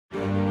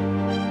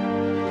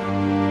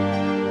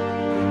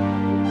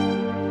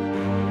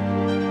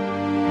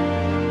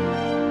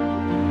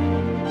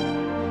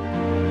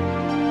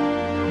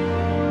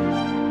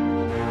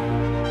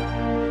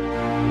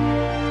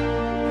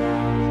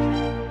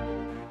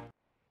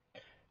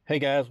Hey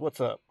guys, what's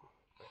up?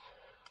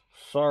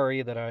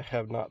 Sorry that I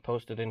have not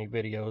posted any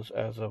videos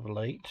as of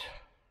late.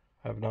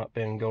 I've not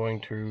been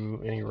going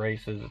to any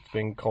races. It's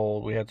been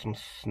cold. We had some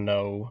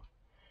snow.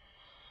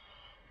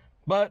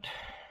 But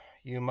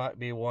you might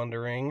be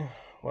wondering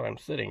what I'm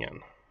sitting in,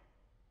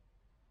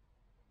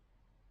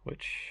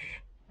 which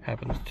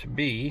happens to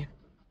be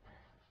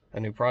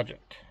a new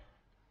project.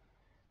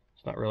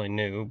 It's not really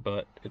new,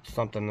 but it's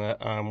something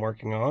that I'm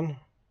working on,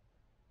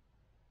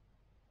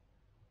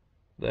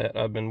 that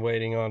I've been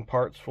waiting on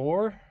parts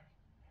for,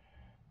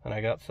 and I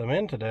got some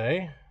in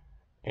today,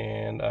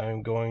 and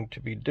I'm going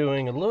to be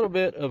doing a little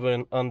bit of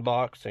an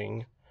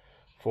unboxing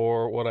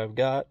for what I've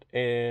got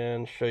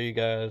and show you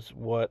guys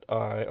what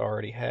I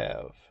already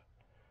have.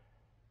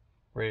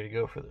 Ready to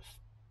go for this.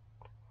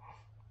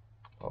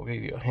 I'll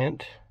give you a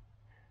hint.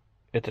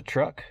 It's a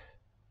truck.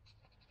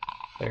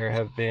 There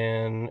have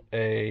been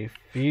a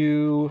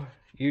few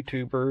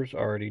YouTubers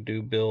already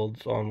do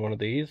builds on one of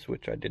these,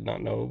 which I did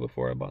not know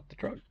before I bought the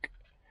truck.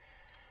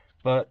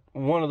 But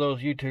one of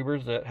those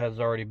YouTubers that has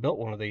already built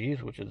one of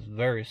these, which is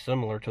very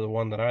similar to the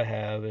one that I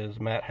have, is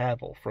Matt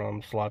Havel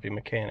from Sloppy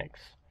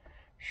Mechanics.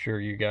 Sure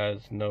you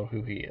guys know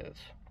who he is.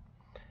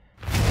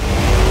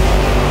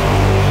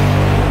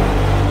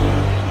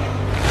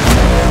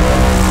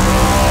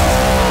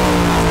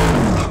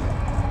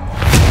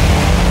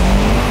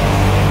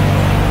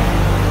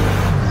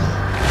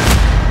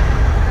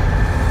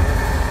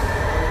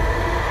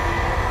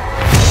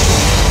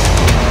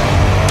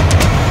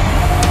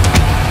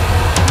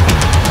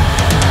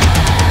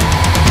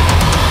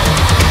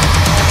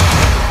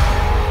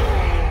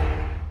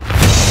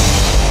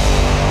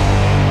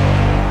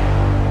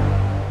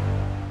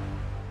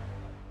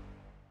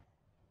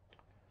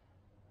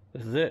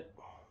 This is it.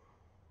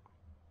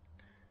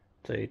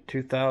 It's a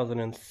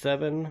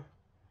 2007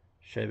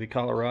 Chevy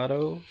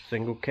Colorado,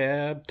 single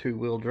cab,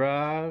 two-wheel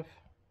drive.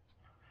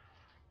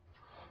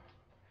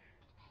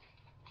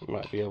 You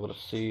might be able to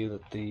see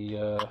that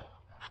the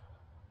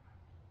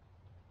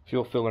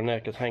fuel filler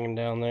neck is hanging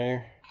down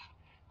there.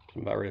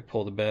 I'm about ready to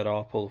pull the bed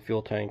off, pull the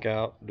fuel tank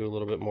out, do a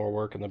little bit more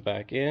work in the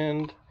back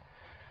end.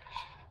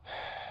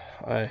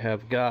 I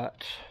have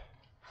got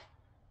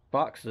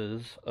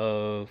boxes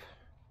of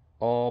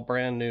all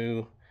brand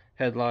new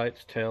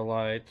headlights, tail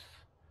lights,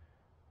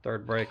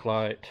 third brake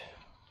light,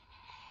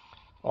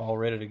 all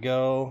ready to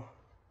go.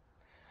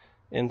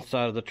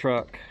 Inside of the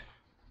truck,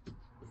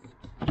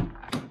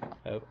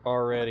 I've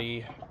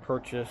already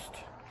purchased,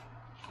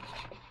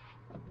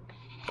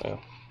 let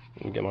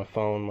me get my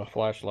phone, my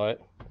flashlight,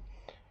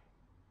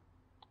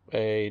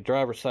 a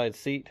driver's side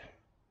seat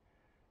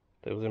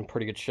that was in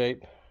pretty good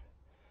shape.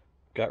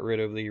 Got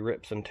rid of the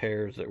rips and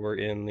tears that were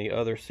in the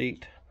other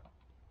seat.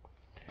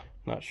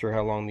 Not sure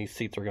how long these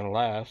seats are going to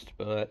last,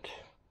 but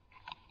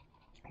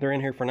they're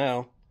in here for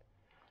now.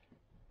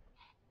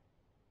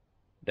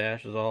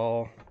 Dash is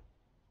all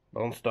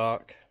bone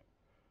stock.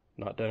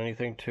 Not done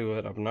anything to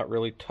it. I've not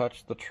really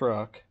touched the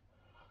truck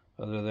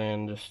other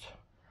than just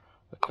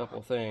a couple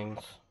of things.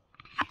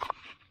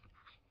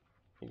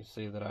 You can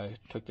see that I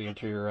took the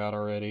interior out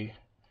already.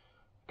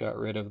 Got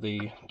rid of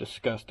the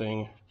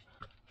disgusting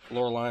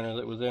floor liner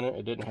that was in it.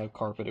 It didn't have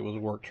carpet. It was a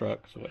work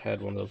truck, so it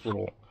had one of those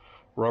little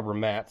rubber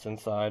mats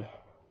inside.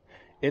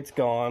 It's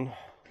gone.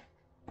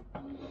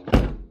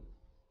 I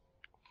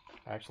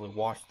actually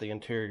washed the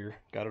interior,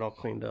 got it all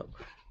cleaned up.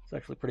 It's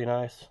actually pretty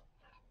nice.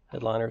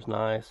 Headliner's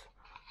nice.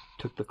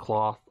 Took the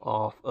cloth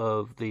off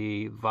of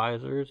the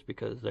visors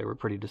because they were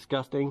pretty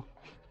disgusting.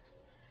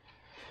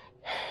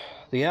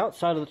 The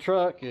outside of the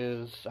truck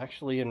is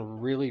actually in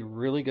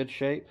really good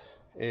shape.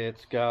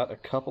 It's got a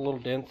couple little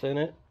dents in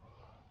it.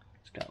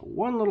 It's got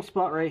one little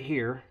spot right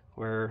here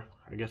where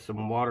I guess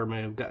some water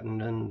may have gotten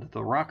into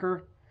the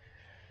rocker.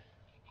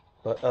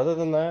 But other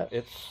than that,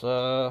 it's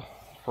for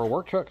a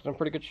work truck, it's in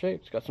pretty good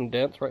shape. It's got some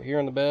dents right here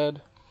in the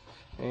bed,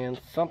 and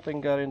something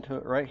got into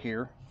it right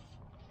here.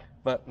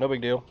 But no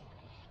big deal.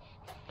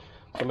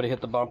 Somebody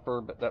hit the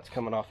bumper, but that's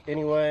coming off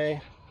anyway.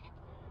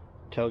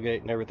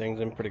 Tailgate and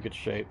everything's in pretty good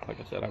shape. Like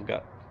I said, I've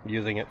got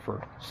using it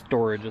for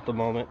storage at the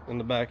moment in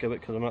the back of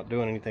it because I'm not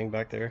doing anything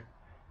back there.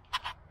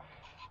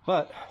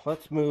 But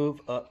let's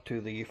move up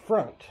to the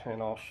front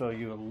and I'll show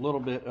you a little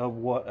bit of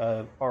what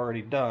I've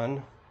already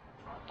done.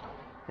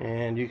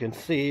 And you can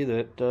see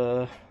that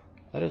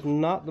that is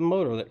not the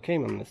motor that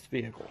came in this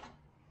vehicle.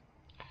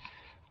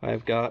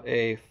 I've got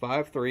a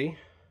 5.3.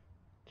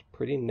 It's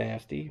pretty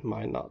nasty.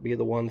 Might not be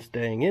the one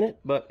staying in it,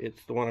 but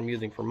it's the one I'm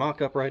using for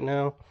mock-up right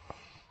now.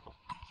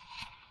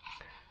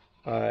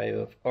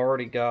 I've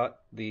already got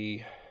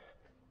the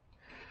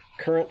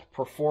current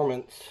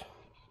performance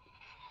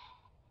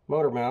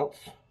motor mounts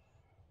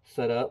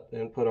set up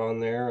and put on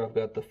there. I've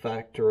got the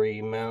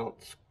factory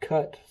mounts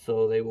cut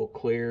so they will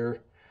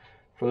clear,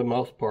 for the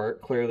most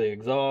part, clear the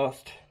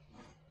exhaust,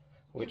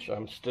 which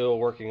I'm still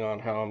working on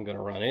how I'm going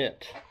to run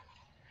it.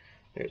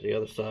 There's the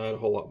other side, a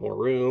whole lot more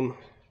room.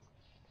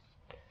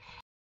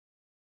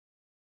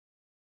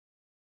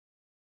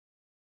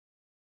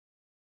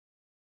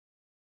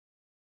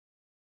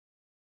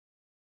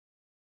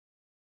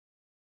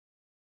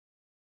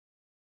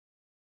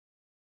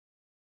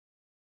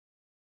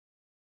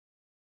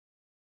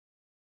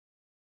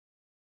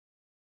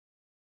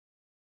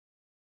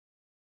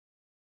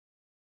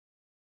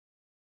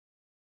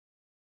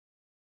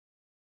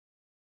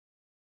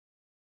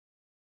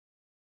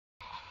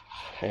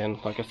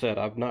 And like I said,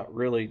 I've not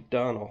really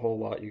done a whole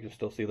lot. You can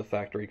still see the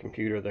factory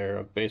computer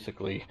there.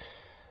 Basically,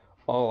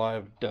 all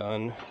I've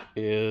done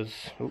is,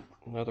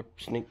 another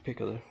sneak peek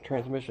of the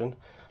transmission.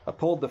 I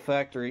pulled the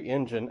factory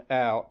engine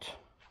out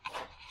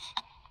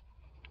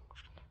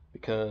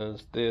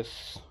because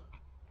this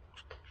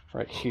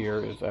right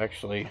here is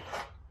actually,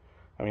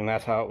 I mean,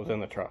 that's how it was in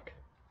the truck.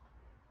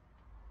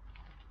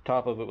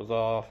 Top of it was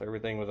off,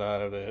 everything was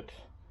out of it,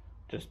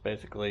 just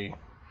basically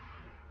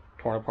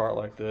torn apart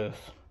like this.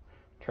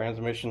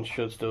 Transmission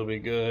should still be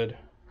good.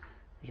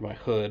 Here's my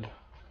hood.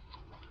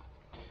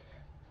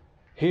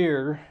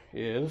 Here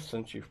is,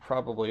 since you've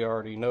probably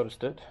already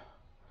noticed it,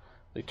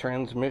 the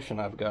transmission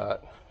I've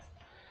got.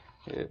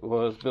 It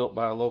was built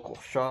by a local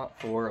shop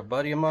for a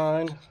buddy of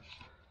mine.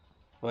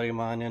 A buddy of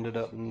mine ended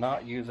up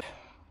not using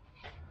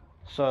it,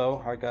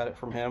 so I got it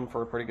from him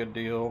for a pretty good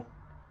deal.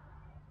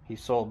 He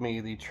sold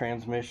me the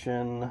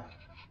transmission,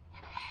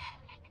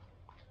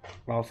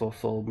 also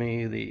sold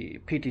me the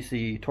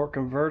PTC torque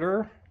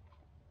converter,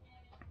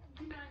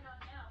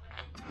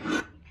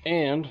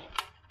 and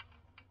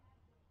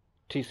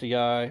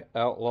TCI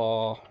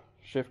Outlaw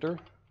shifter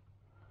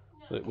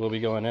that will be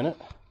going in it.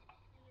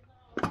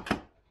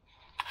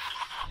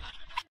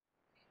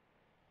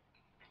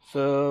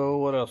 So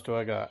what else do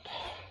I got?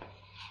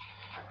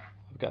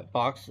 I've got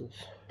boxes.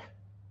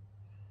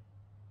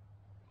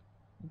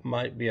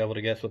 Might be able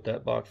to guess what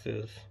that box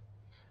is,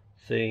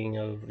 seeing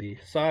of the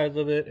size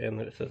of it and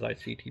that it says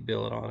ICT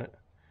billet on it.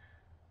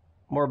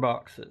 More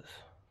boxes.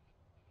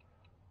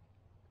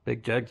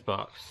 Big Jegs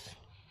box.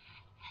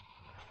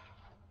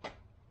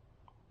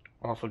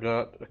 Also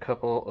got a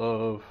couple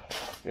of,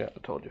 yeah, I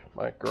told you,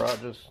 my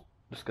garage is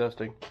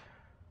disgusting.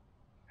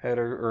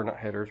 Header, or not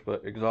headers,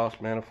 but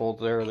exhaust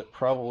manifolds there that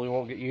probably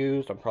won't get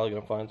used. I'm probably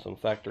going to find some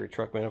factory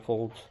truck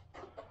manifolds.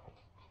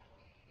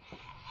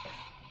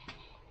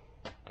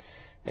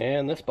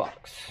 And this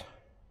box.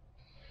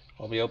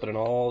 I'll be opening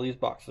all these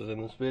boxes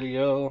in this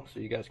video so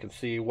you guys can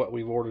see what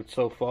we've ordered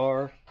so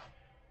far.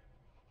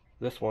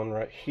 This one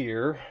right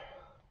here,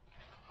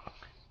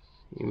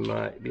 you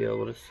might be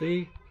able to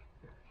see.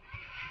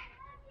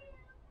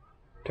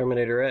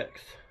 Terminator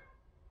X.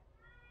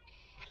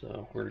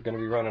 So we're going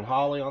to be running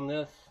Holley on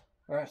this.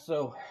 Alright,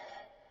 so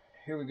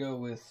here we go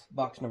with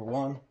box number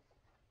one.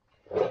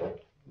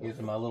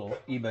 Using my little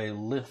eBay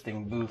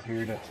listing booth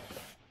here to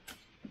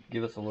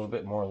give us a little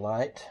bit more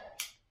light.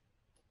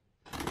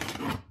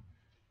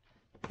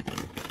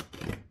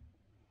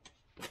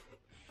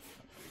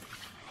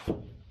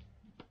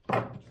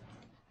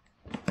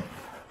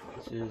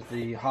 This is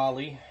the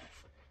Holley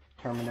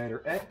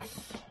Terminator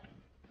X.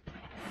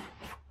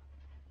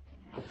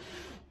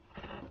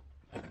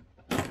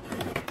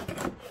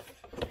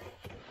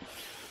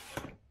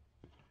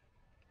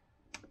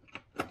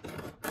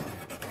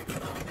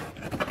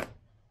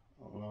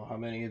 How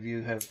many of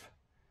you have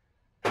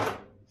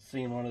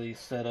seen one of these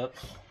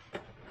setups?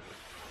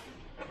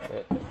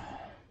 But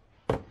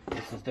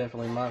this is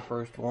definitely my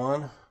first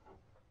one.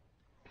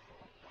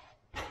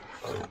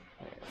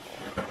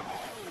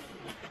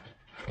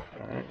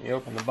 Alright, you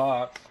open the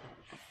box.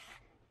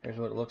 Here's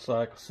what it looks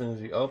like as soon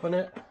as you open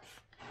it.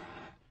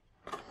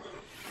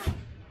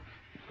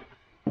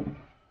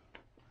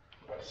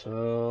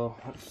 So,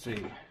 let's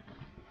see.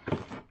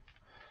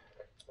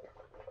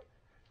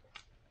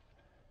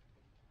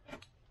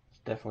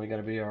 Definitely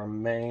going to be our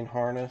main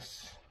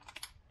harness.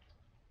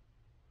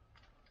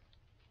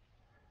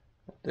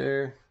 Right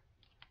there.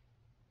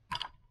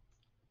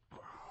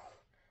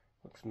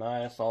 Looks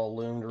nice, all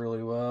loomed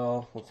really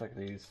well. Looks like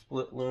these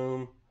split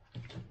loom.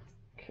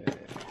 Okay.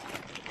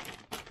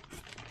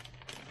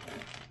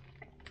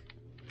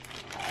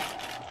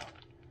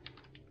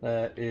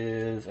 That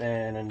is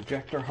an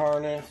injector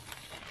harness.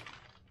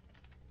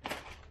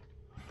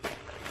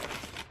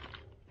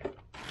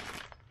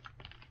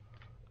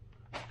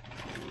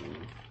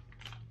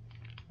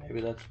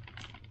 Maybe that's,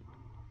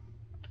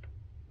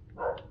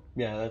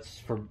 yeah, that's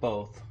for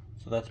both.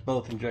 So that's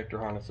both injector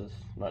harnesses,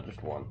 not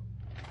just one.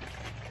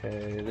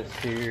 Okay, this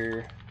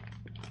here,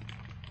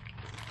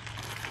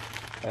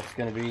 that's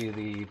going to be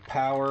the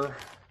power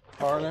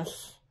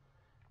harness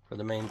for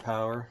the main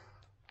power.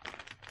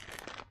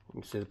 You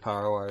can see the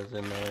power wires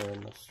in there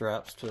and the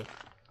straps to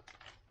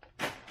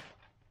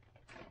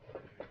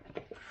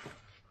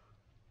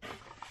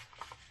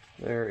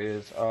there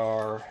is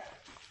our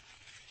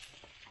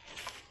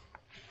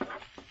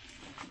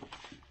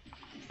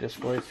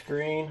display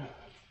screen.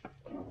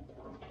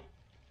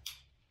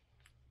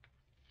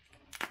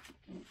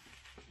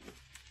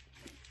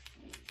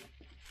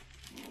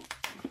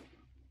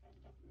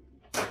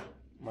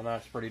 My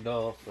knife's pretty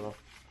dull, so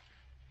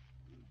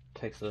it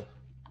takes a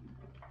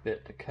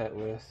bit to cut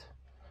with.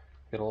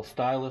 Got a little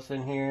stylus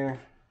in here.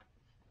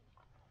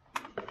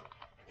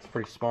 It's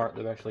pretty smart.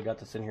 They've actually got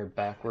this in here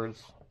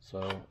backwards,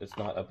 so it's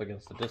not up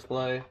against the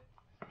display.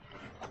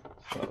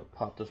 So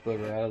pop this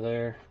booger out of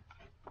there.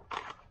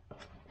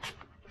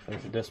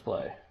 There's a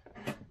display.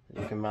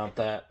 You can mount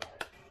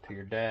that to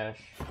your dash.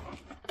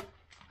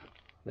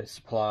 They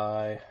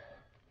supply,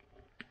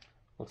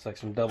 looks like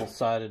some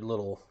double-sided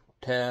little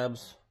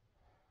tabs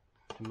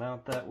to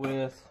mount that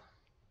with.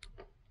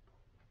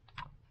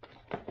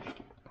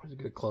 Here's a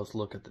good close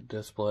look at the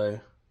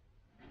display.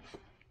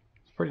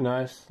 It's pretty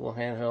nice, little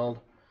handheld.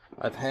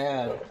 I've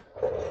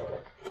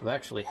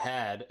actually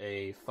had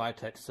a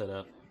Phytech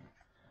setup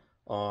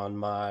on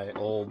my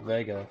old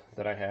Vega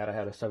that I had. I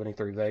had a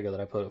 73 Vega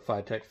that I put a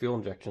Phytech fuel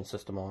injection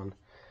system on,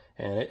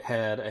 and it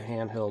had a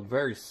handheld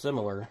very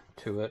similar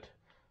to it,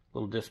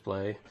 little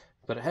display,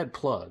 but it had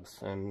plugs,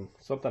 and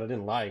something I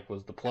didn't like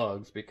was the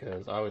plugs,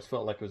 because I always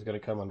felt like it was going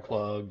to come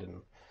unplugged,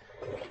 and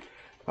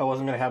I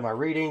wasn't going to have my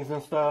readings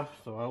and stuff,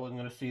 so I wasn't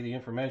going to see the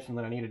information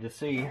that I needed to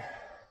see,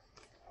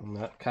 and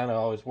that kind of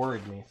always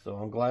worried me. So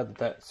I'm glad that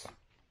that's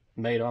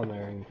made on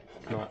there and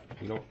not,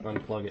 you don't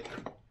unplug it.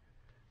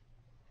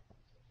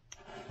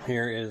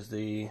 Here is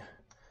the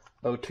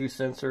O2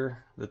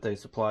 sensor that they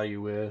supply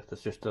you with.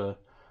 It's just a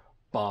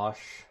Bosch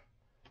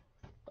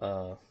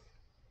O2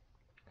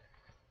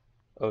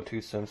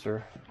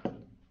 sensor,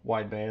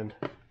 wideband.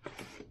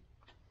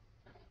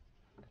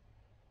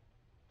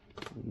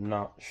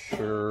 Not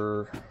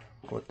sure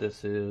what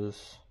this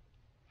is.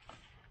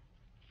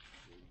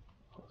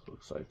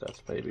 Looks like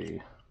that's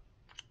maybe,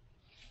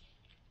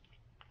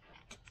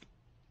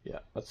 yeah,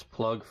 that's a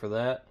plug for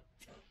that.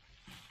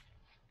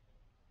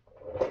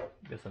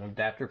 Guess an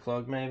adapter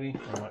plug maybe,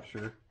 I'm not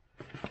sure.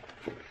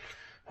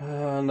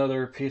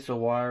 Another piece of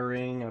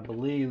wiring. I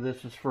believe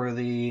this is for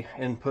the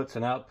inputs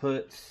and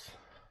outputs,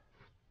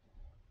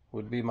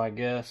 would be my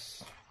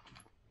guess.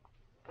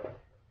 So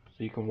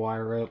you can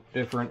wire up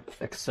different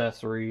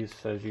accessories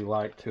as you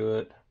like to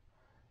it.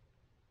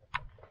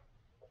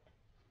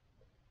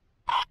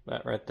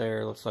 That right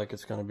there looks like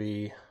it's going to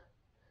be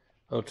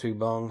O2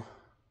 bung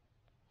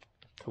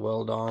to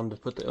weld on to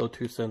put the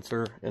O2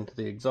 sensor into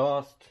the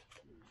exhaust.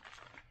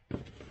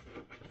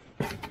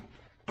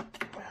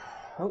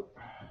 Oh.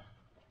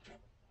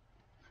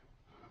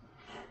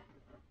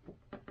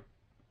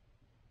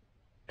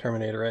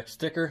 Terminator X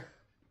sticker.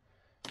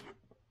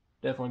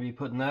 Definitely be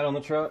putting that on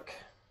the truck.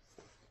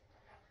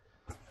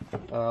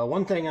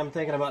 One thing I'm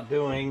thinking about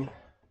doing,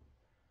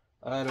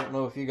 I don't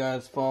know if you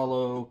guys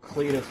follow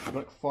Cletus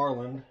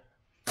McFarland.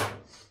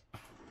 It's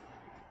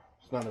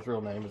not his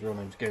real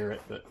name's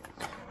Garrett, but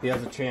he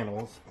has a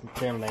channel. His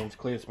channel name's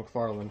Cletus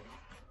McFarland.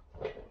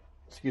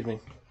 Excuse me.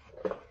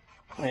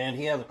 And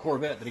he has a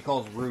Corvette that he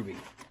calls Ruby.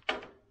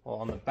 Well,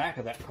 on the back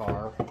of that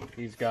car,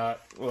 he's got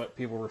what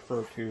people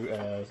refer to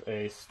as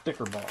a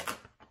sticker bomb.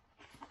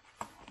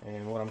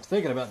 And what I'm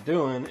thinking about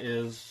doing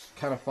is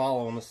kind of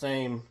following the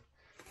same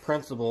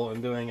principle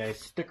and doing a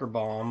sticker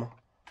bomb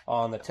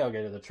on the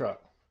tailgate of the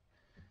truck.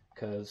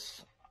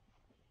 Because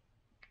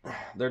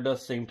there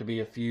does seem to be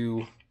a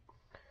few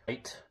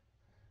white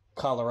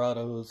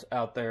Colorados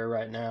out there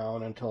right now,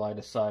 and until I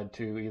decide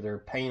to either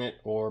paint it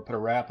or put a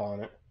wrap on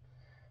it,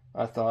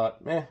 I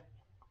thought,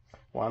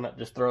 why not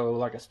just throw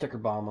like a sticker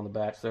bomb on the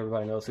back so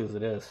everybody knows whose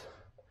it is.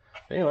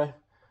 Anyway,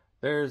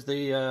 there's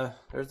the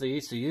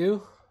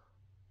ECU.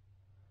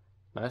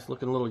 Nice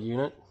looking little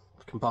unit.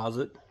 It's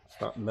composite. It's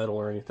not metal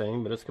or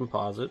anything, but it's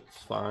composite.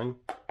 It's fine.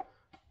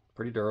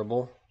 Pretty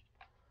durable.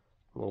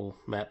 Little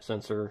map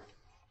sensor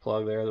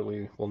plug there that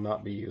we will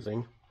not be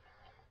using,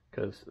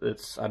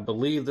 because I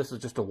believe this is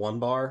just a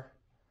 1-bar.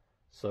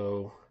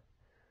 So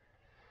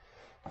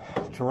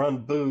to run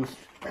boost,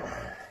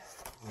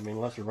 I mean,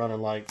 unless you're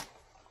running like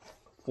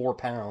 4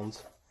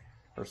 pounds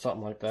or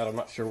something like that. I'm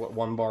not sure what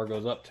 1 bar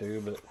goes up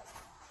to, but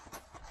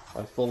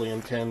I fully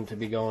intend to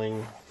be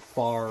going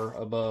far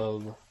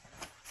above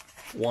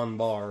 1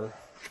 bar.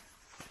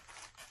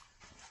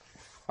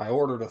 I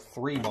ordered a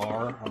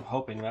 3-bar. I'm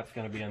hoping that's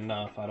going to be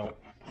enough. I don't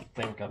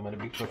think I'm going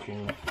to be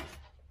pushing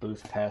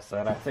boost past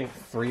that. I think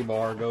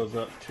 3-bar goes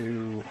up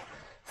to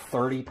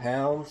 30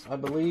 pounds, I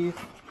believe.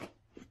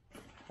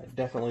 I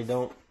definitely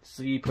don't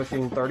see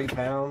pushing 30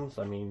 pounds.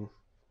 I mean,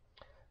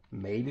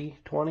 maybe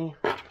 20.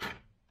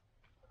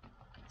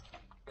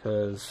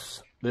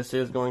 Because this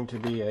is going to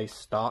be a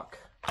stock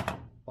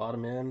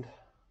bottom end.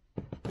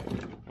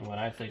 And when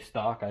I say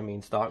stock, I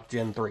mean stock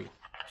Gen 3.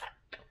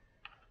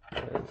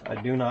 I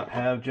do not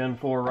have Gen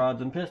 4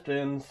 rods and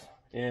pistons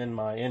in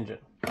my engine.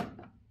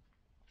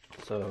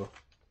 So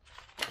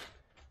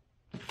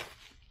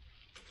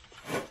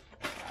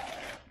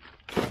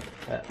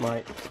that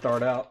might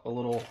start out a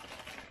little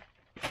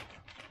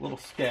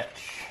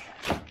sketch.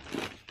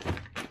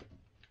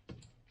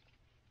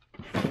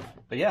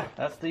 But yeah,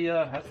 that's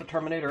the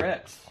Terminator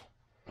X.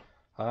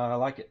 I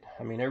like it.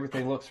 I mean,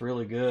 everything looks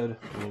really good.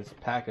 I mean, it's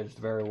packaged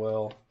very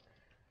well.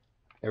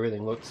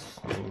 Everything looks,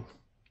 I mean,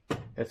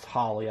 it's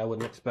Holley. I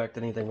wouldn't expect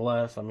anything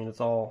less. I mean,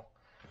 it's all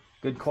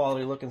good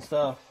quality looking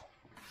stuff.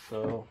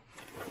 So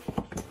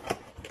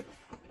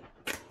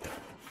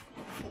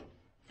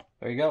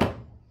there you go.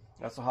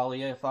 That's the Holley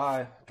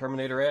AFI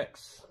Terminator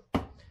X.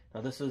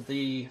 Now this is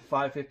the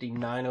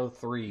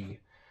 550-903.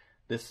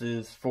 This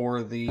is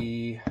for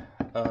the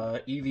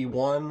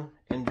EV1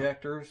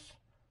 injectors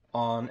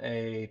on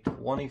a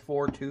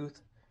 24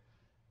 tooth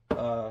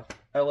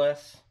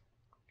LS,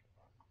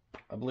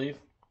 I believe.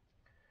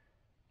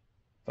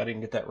 If I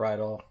didn't get that right,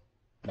 I'll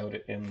note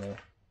it in the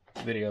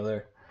video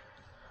there.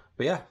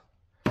 But yeah,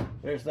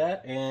 there's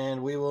that,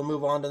 and we will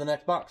move on to the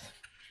next box.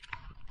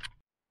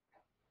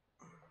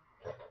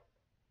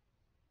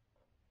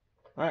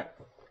 Alright,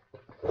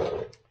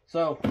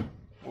 so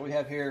what we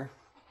have here,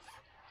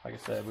 like I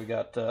said, we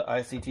got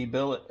ICT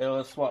Billet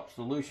LS Swap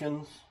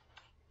Solutions.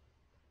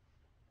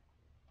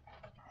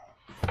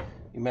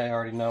 You may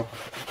already know,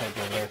 I can't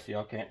go there so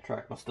y'all can't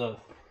track my stuff.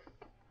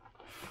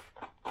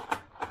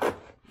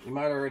 You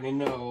might already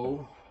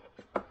know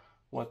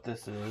what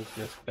this is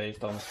just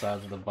based on the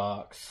size of the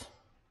box.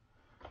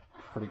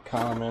 Pretty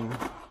common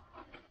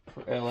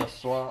for LS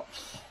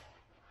swaps.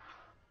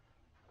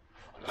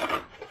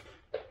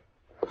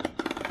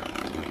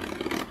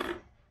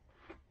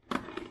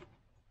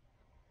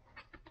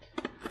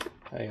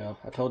 Hey,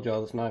 I told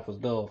y'all this knife was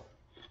dull.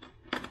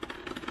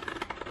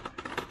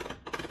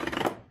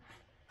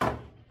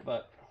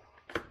 But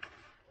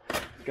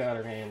got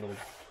her handled.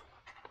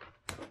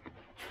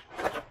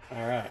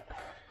 Alright.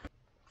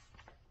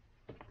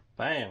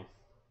 Bam.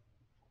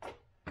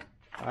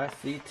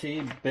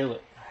 ICT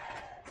Billet.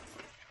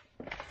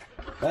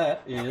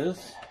 That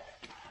is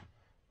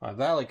my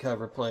valley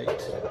cover plate.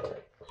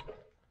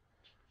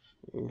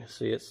 You can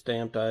see it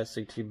stamped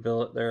ICT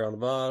Billet there on the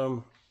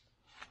bottom.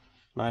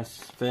 Nice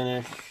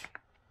finish.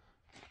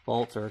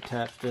 Bolts are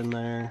attached in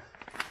there.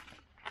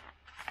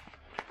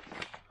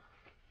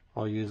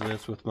 I'll use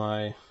this with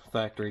my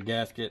factory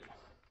gasket.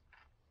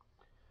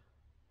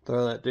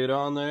 Throw that dude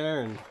on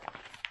there and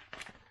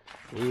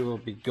we will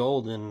be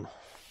golden.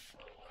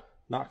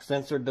 Knock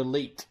sensor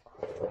delete.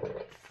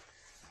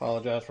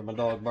 Apologize for my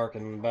dog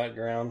barking in the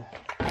background.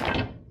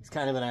 He's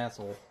kind of an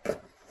asshole,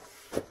 but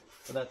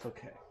that's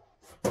okay.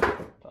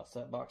 Toss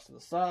that box to the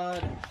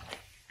side.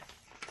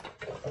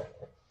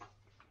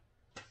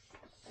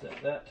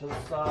 Set that to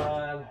the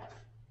side.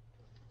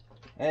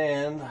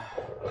 And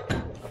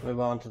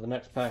move on to the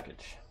next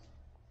package.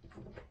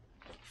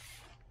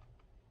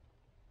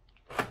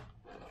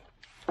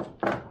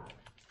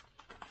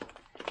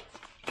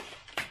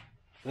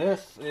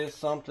 This is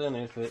something,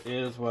 if it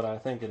is what I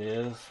think it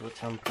is,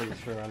 which I'm pretty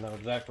sure I know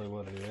exactly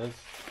what it is,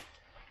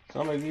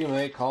 some of you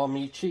may call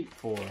me cheap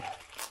for.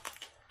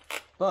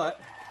 But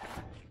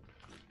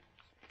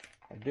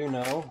I do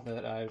know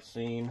that I've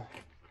seen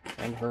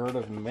and heard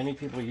of many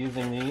people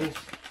using these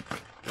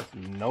with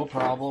no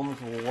problems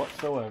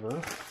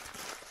whatsoever.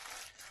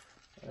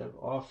 I've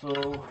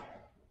also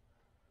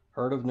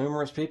heard of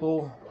numerous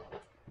people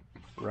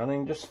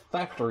running just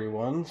factory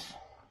ones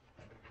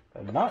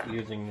and not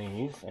using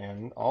these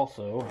and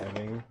also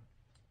having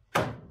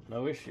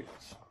no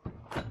issues.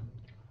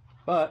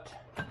 But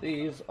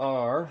these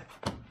are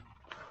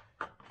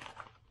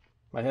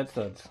my head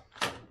studs.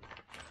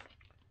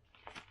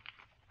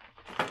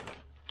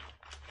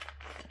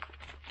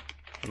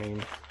 I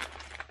mean,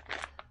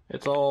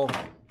 it's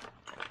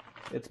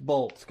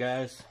bolts,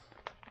 guys.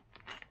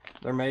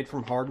 They're made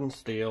from hardened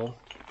steel,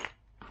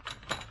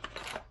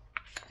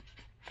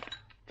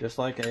 just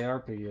like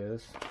ARP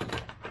is.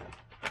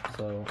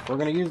 So we're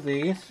going to use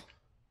these,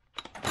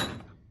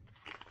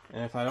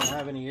 and if I don't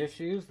have any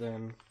issues,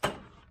 then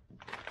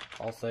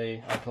I'll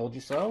say I told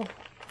you so.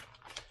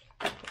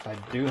 If I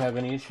do have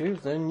any issues,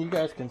 then you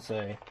guys can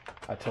say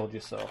I told you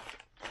so.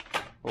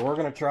 But we're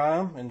going to try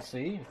them and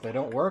see. If they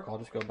don't work, I'll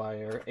just go buy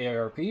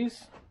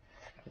ARPs.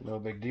 No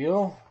big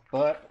deal.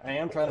 But I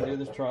am trying to do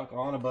this truck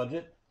on a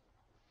budget.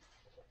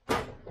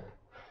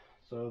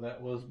 So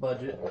that was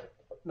budget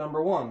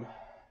number one.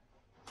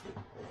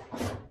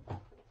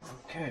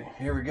 Okay,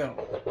 here we go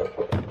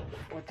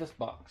with this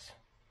box.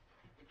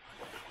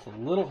 It's a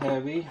little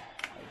heavy.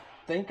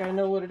 I think I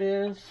know what it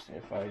is.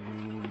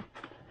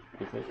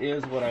 If it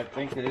is what I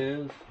think it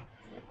is,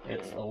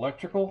 it's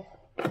electrical.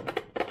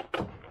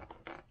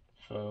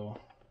 So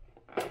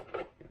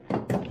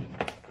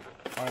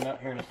find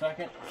out here in a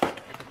second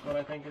if it's what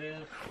I think it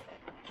is.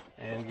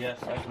 And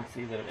yes, I can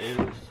see that it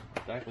is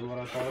exactly what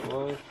I thought it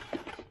was.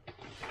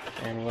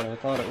 And what I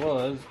thought it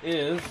was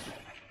is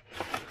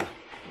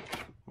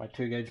my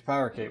 2-gauge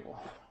power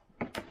cable.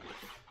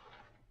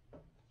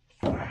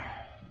 To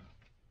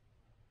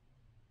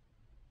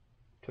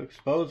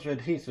expose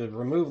adhesive,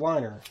 remove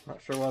liner.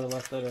 Not sure why they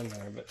left that in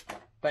there, but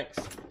thanks.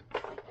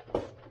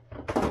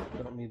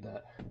 Don't need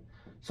that.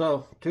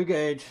 So,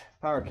 2-gauge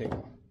power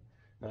cable.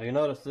 Now you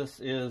notice this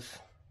is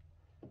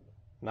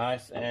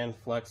nice and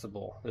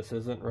flexible. This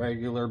isn't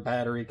regular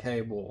battery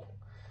cable.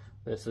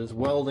 This is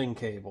welding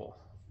cable.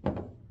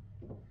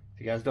 If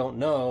you guys don't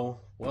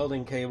know,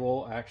 welding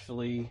cable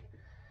actually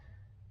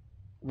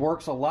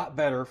works a lot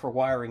better for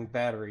wiring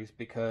batteries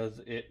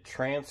because it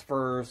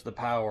transfers the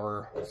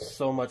power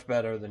so much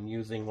better than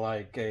using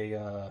like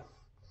a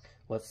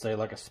let's say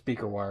like a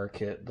speaker wire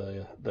kit,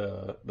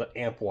 the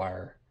amp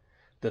wire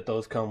that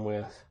those come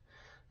with.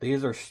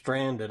 These are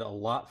stranded a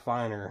lot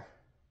finer,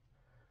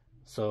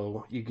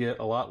 so you get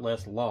a lot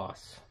less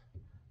loss,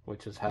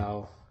 which is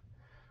how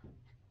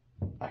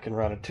I can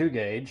run a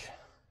 2-gauge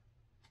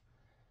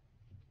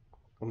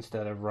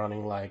instead of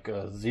running like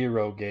a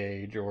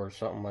 0-gauge or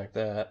something like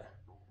that.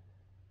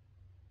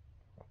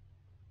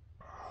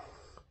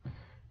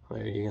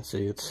 There you can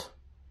see it's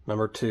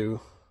number 2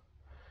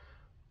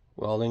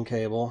 welding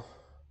cable,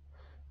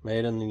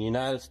 made in the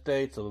United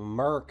States of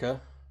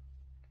America.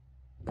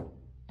 It's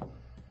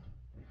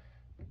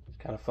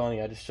kind of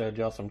funny, I just showed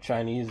y'all some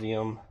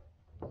Chinesium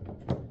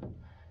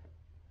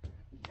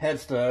head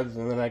studs,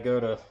 and then I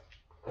go to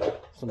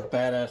some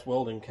badass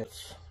welding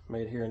kits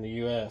made here in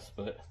the US,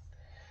 but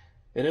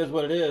it is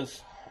what it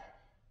is.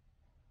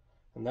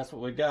 And that's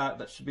what we got.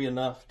 That should be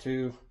enough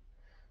to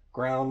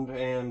ground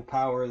and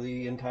power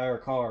the entire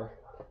car.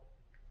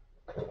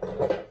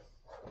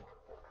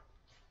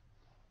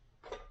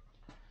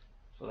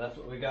 So that's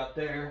what we got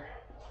there.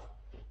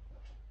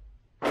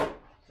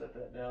 Set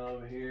that down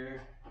over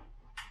here.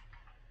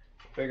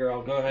 Figure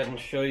I'll go ahead and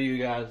show you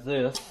guys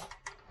this,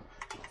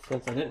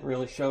 since I didn't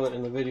really show it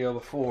in the video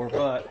before,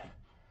 but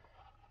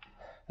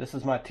this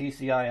is my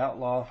TCI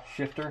Outlaw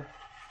shifter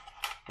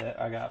that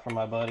I got from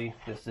my buddy.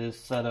 This is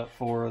set up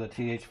for the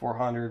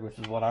TH400, which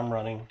is what I'm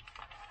running.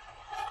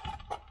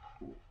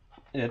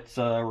 It's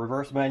a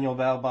reverse manual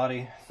valve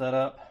body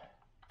setup,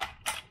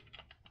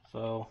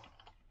 so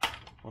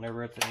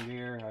whenever it's in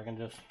gear, I can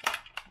just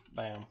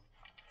bam.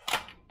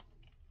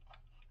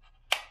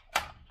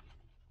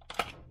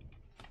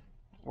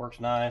 Works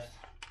nice.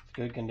 It's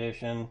good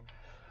condition.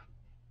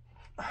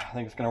 I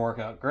think it's going to work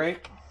out great.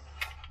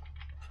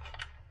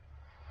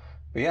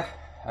 But yeah,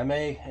 I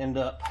may end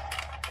up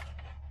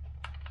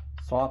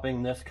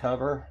swapping this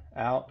cover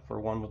out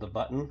for one with a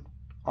button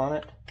on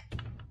it.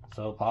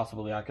 So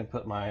possibly I can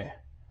put my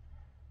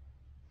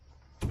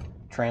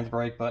trans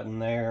brake button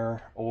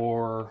there,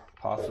 or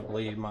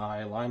possibly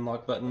my line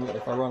lock button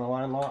if I run a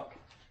line lock.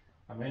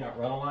 I may not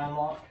run a line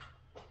lock.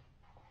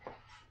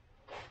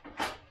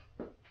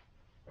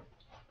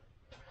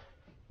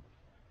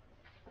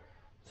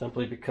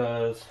 Simply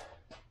because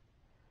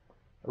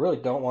I really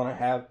don't want to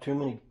have too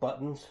many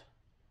buttons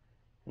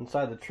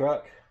inside the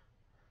truck,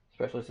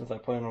 especially since I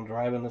plan on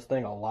driving this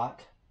thing a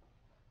lot.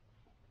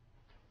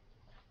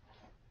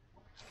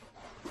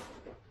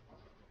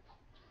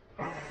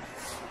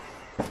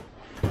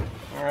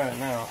 Alright,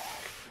 now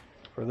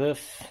for this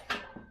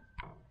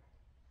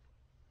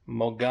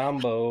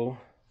Mogambo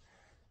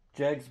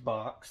Jegs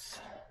box,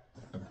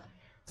 I'm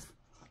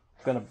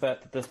gonna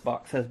bet that this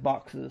box has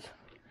boxes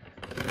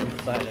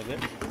inside of it.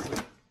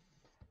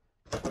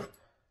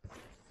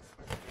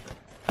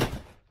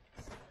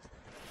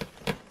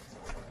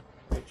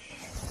 Which,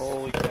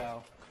 holy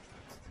cow.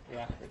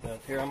 Yeah, it does.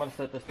 Here, I'm gonna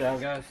set this down,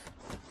 guys.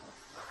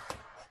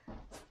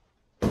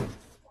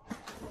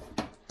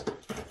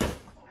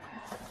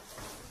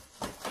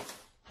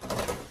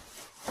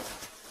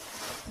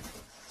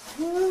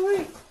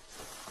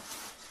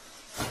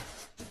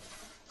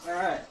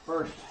 Alright,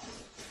 first.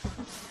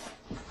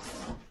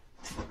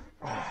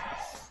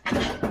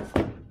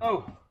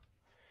 Oh!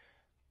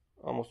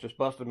 Almost just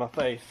busted my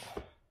face.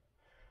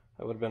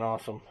 That would have been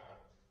awesome.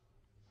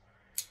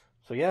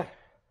 So yeah,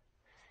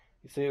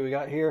 you see what we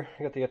got here?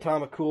 We got the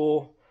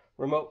Atomicool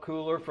remote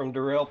cooler from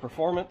Durell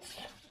Performance.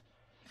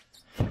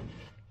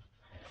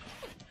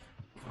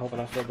 Hoping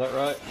I said that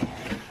right.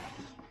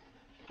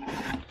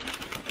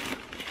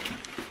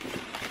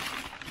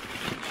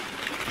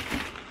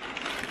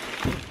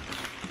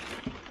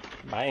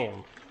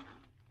 Bam.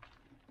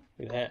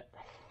 Look at that.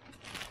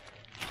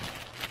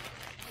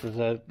 This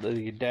is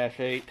the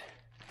Dash 8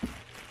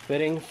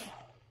 fittings,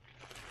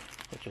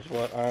 which is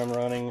what I'm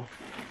running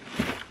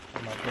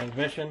on my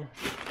transmission.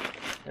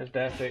 There's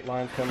Dash 8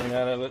 lines coming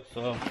out of it,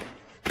 so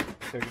I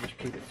figured just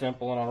keep it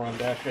simple, and I'll run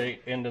Dash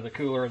 8 into the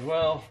cooler as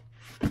well.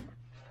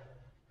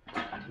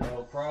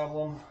 No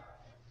problem.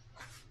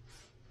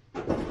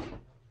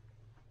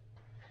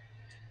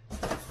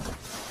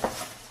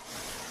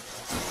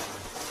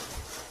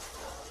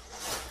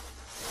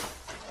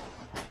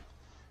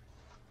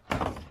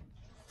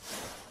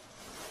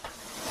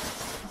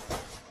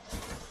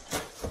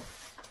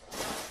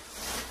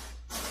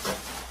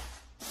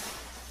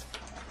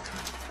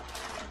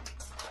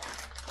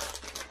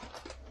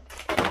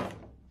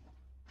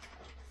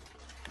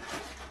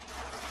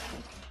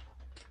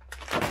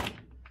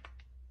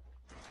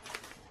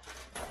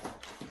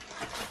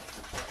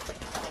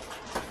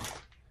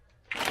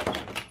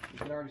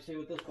 You can already see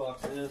what this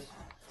box is.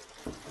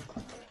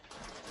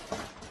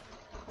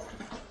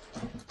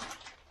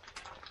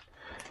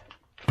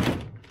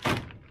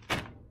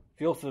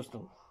 Fuel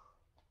system.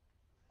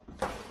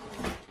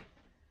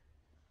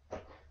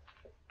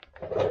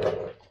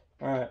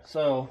 Alright,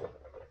 so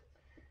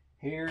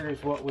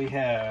here's what we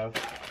have.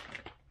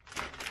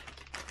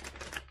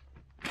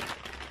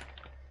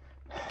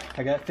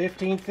 I got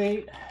 15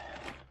 feet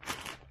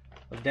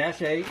of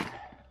Dash 8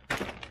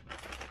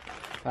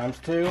 times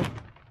 2. It's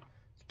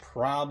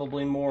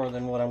probably more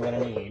than what I'm going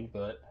to need,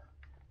 but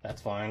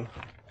that's fine.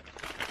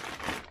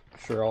 I'm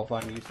sure I'll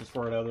find uses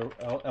for it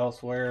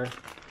elsewhere.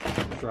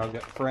 I'm sure I've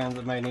got friends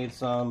that may need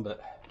some,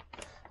 but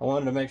I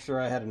wanted to make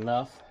sure I had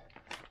enough,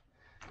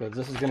 because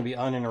this is going to be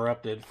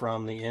uninterrupted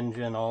from the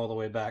engine all the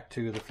way back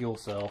to the fuel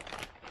cell.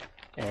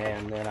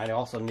 And then I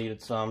also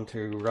needed some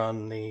to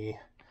run the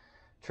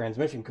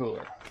transmission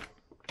cooler.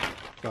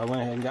 So I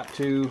went ahead and got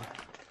two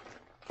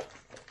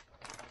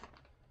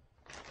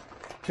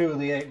of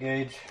the 8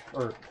 gauge,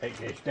 or 8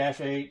 gauge,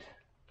 -8,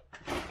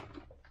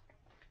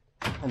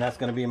 and that's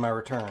going to be my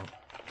return.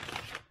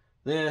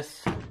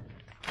 This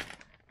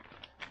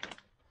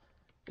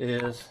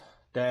is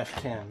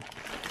 -10.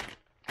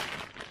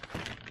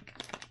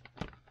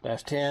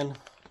 -10.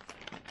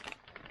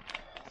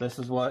 This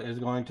is what is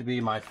going to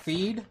be my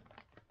feed.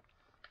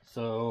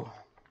 So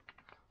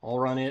I'll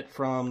run it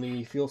from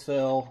the fuel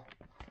cell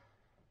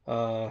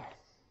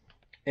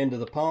into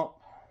the pump,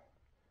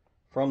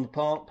 from the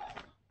pump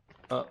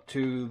up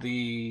to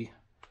the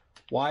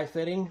Y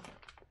fitting,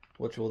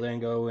 which will then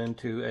go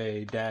into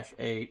a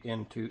 -8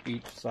 into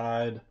each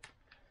side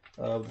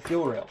of the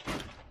fuel rail.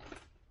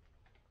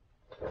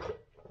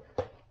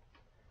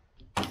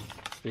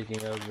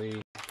 Speaking of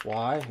the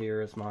Y,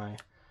 here is my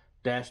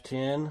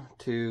 -10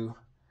 to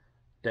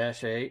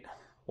 -8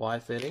 Y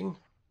fitting.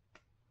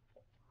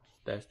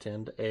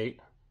 -10 to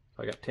 8.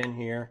 So I got 10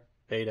 here,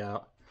 8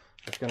 out.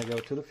 That's going to go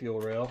to the fuel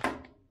rail.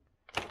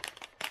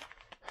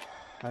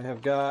 I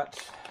have got,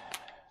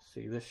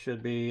 see, this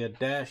should be a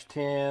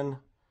 -10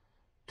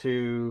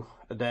 to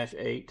a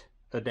 -8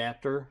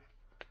 adapter.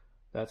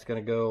 That's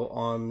going to go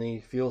on the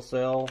fuel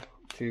cell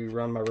to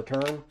run my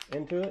return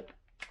into it,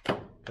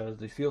 because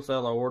the fuel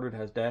cell I ordered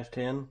has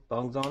 -10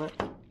 bungs on it.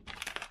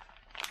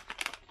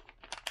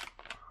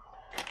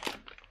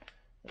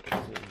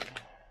 Let's see.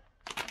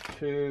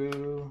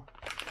 2.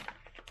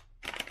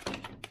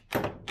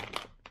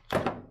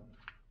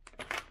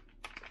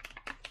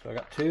 So I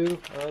got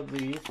 2 of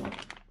these.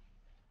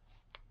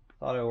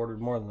 Thought I ordered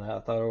more than that. I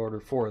thought I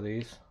ordered 4 of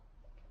these.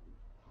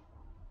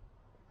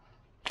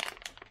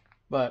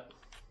 But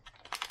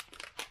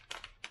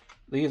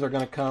these are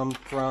going to come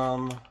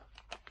from,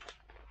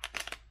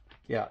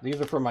 yeah,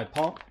 these are from my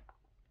pump.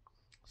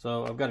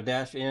 So I've got a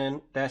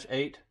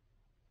 -8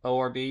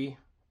 ORB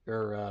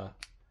or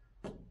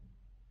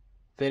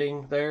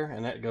fitting there,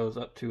 and that goes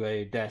up to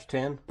a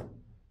 -10.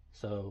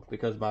 So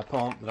because my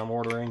pump that I'm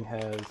ordering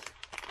has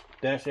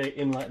 -8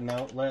 inlet and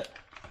outlet,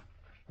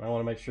 and I want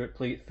to make sure it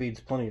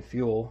feeds plenty of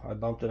fuel, I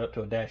bumped it up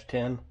to a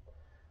 -10.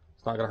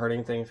 It's not going to hurt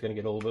anything. It's going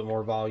to get a little bit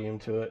more volume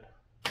to it.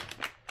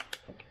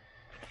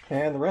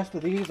 And the rest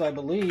of these, I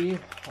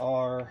believe,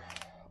 are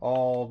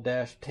all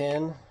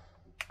 -10.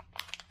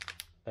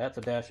 That's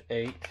a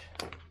 -8.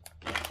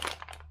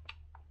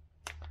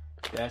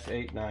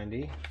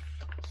 -890.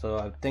 So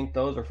I think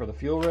those are for the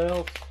fuel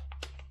rails.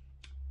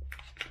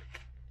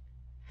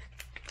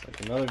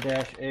 There's another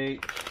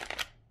 -8.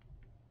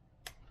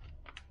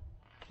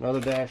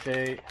 Another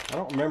 -8. I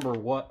don't remember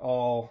what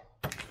all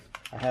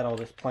I had all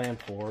this planned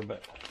for,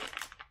 but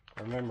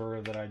I remember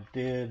that I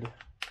did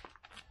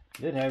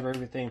have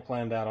everything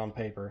planned out on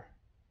paper.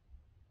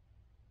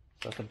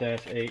 So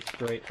that's a -8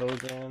 straight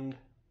hose end.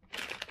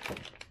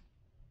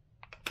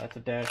 That's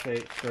a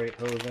 -8 straight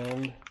hose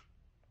end.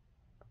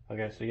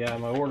 Okay, so yeah,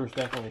 my order's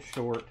definitely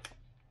short.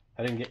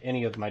 I didn't get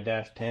any of my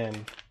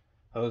 -10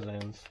 hose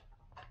ends.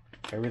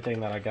 Everything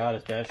that I got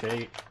is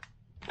 -8.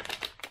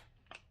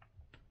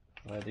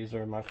 These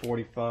are my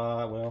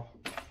 45, well,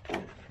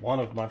 one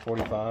of my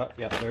 45.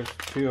 Yeah, there's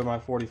 2 of my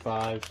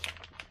 45s.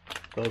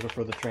 Those are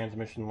for the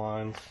transmission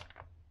lines.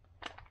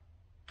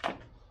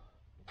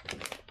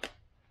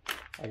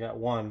 I got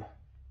one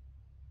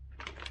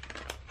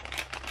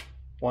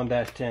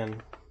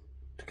 -10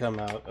 to come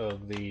out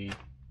of the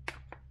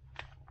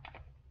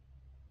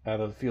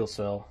fuel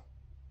cell,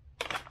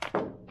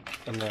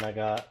 and then I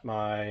got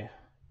my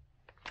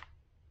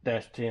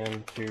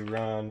 -10 to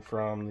run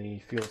from the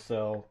fuel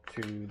cell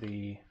to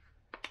the,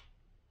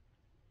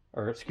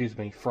 or excuse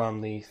me,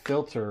 from the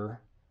filter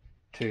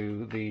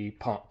to the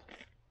pump.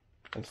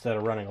 Instead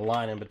of running a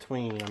line in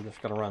between, I'm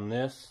just going to run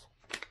this,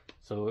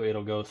 so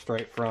it'll go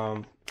straight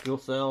from fuel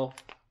cell.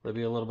 There'll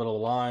be a little bit of a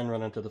line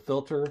running to the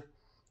filter,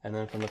 and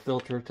then from the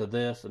filter to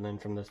this, and then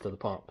from this to the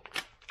pump.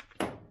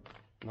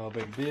 No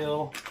big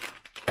deal.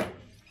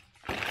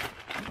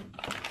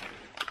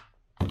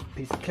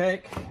 Piece of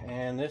cake.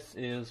 And this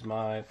is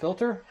my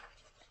filter.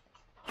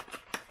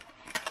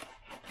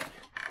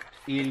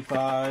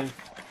 E85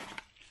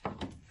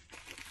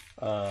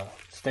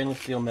 stainless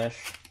steel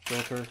mesh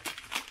filter,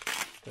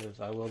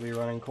 because I will be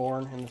running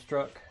corn in this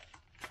truck.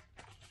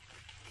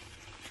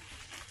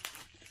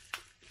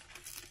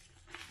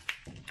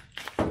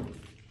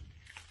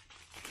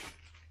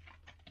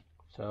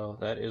 So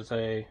that is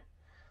a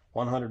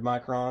 100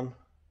 micron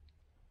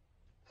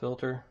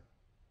filter.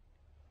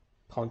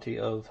 Plenty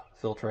of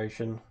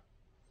filtration.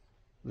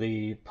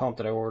 The pump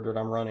that I ordered,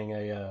 I'm running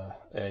a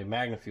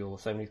MagnaFuel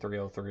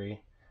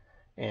 7303,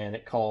 and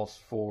it calls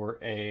for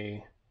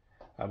a,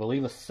 I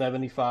believe, a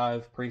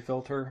 75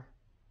 pre-filter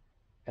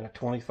and a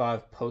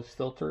 25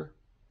 post-filter.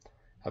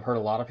 I've heard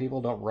a lot of people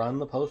don't run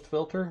the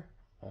post-filter.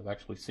 I've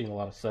actually seen a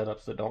lot of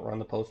setups that don't run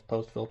the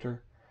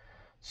post-filter.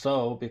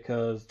 So,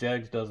 because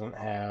Jegs doesn't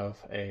have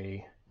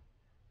a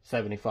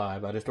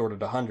 75, I just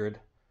ordered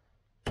 100.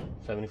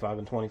 75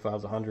 and 25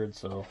 is 100,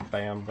 so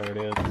bam, there it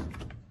is.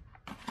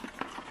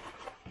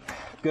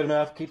 Good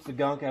enough, keeps the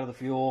gunk out of the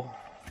fuel.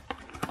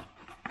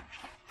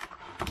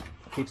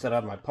 keeps it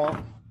out of my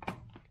pump.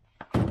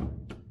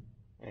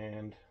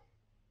 And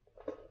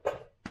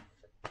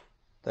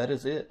that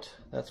is it.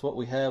 That's what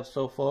we have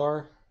so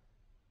far.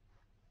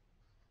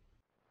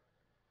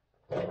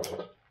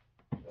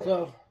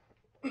 So,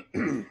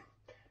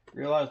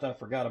 realized I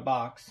forgot a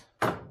box.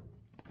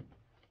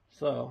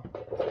 So,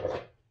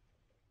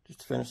 just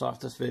to finish off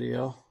this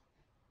video,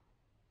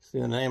 see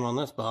the name on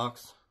this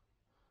box,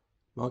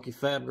 Monkey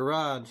Fab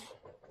Garage.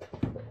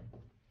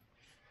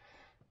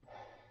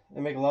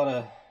 They make a lot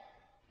of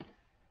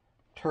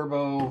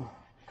turbo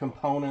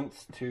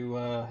components to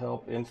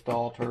help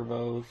install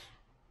turbos,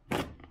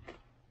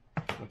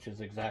 which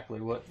is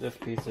exactly what this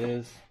piece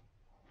is.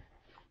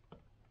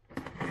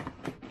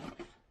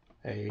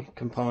 A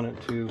component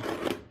to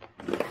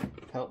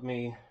help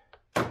me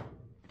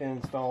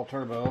install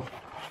turbo.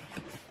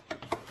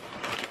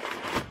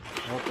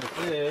 What this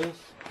is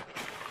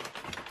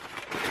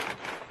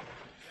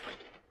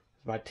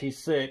my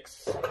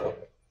T6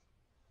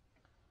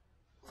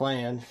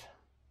 flange.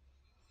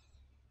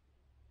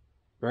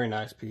 Very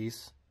nice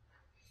piece.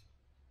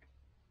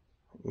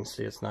 You can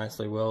see it's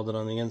nicely welded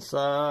on the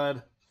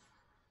inside.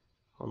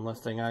 One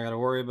less thing I got to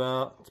worry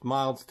about. It's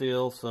mild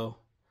steel, so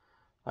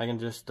I can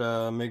just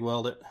MIG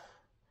weld it.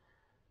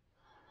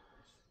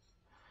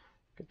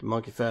 Get the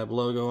Monkey Fab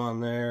logo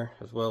on there,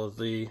 as well as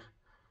the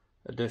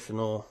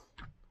additional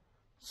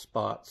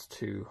spots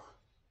to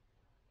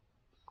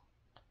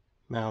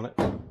mount it.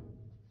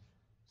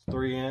 It's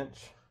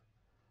 3-inch,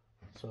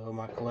 so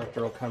my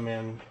collector will come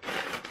in.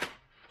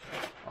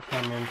 I'll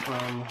come in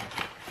from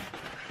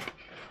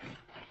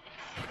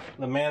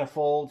the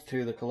manifolds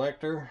to the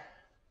collector,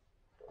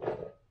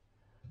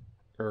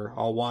 or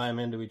I'll wire them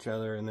into each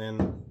other and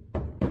then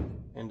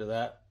into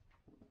that.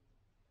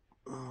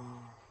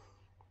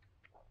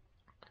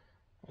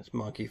 This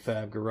Monkey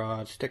Fab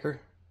Garage sticker.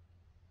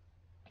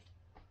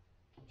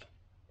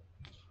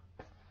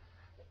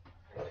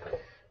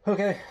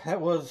 Okay,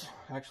 that was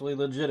actually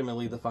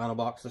legitimately the final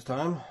box this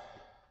time.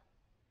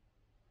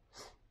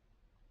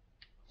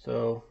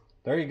 So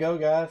there you go,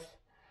 guys.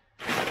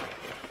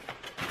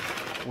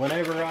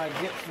 Whenever I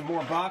get some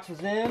more boxes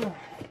in,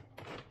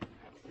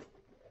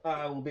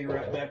 I will be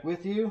right back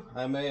with you.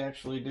 I may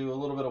actually do a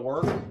little bit of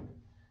work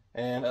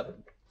and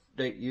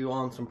update you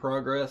on some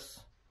progress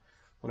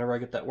whenever I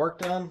get that work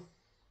done.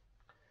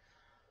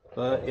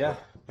 But yeah,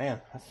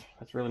 man,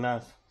 that's really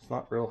nice. It's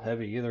not real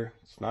heavy either.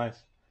 It's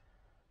nice.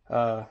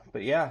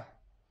 But yeah,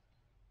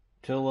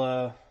 till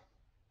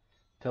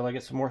I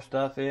get some more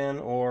stuff in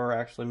or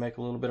actually make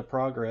a little bit of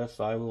progress,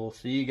 I will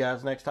see you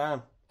guys next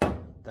time.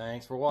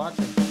 Thanks for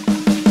watching.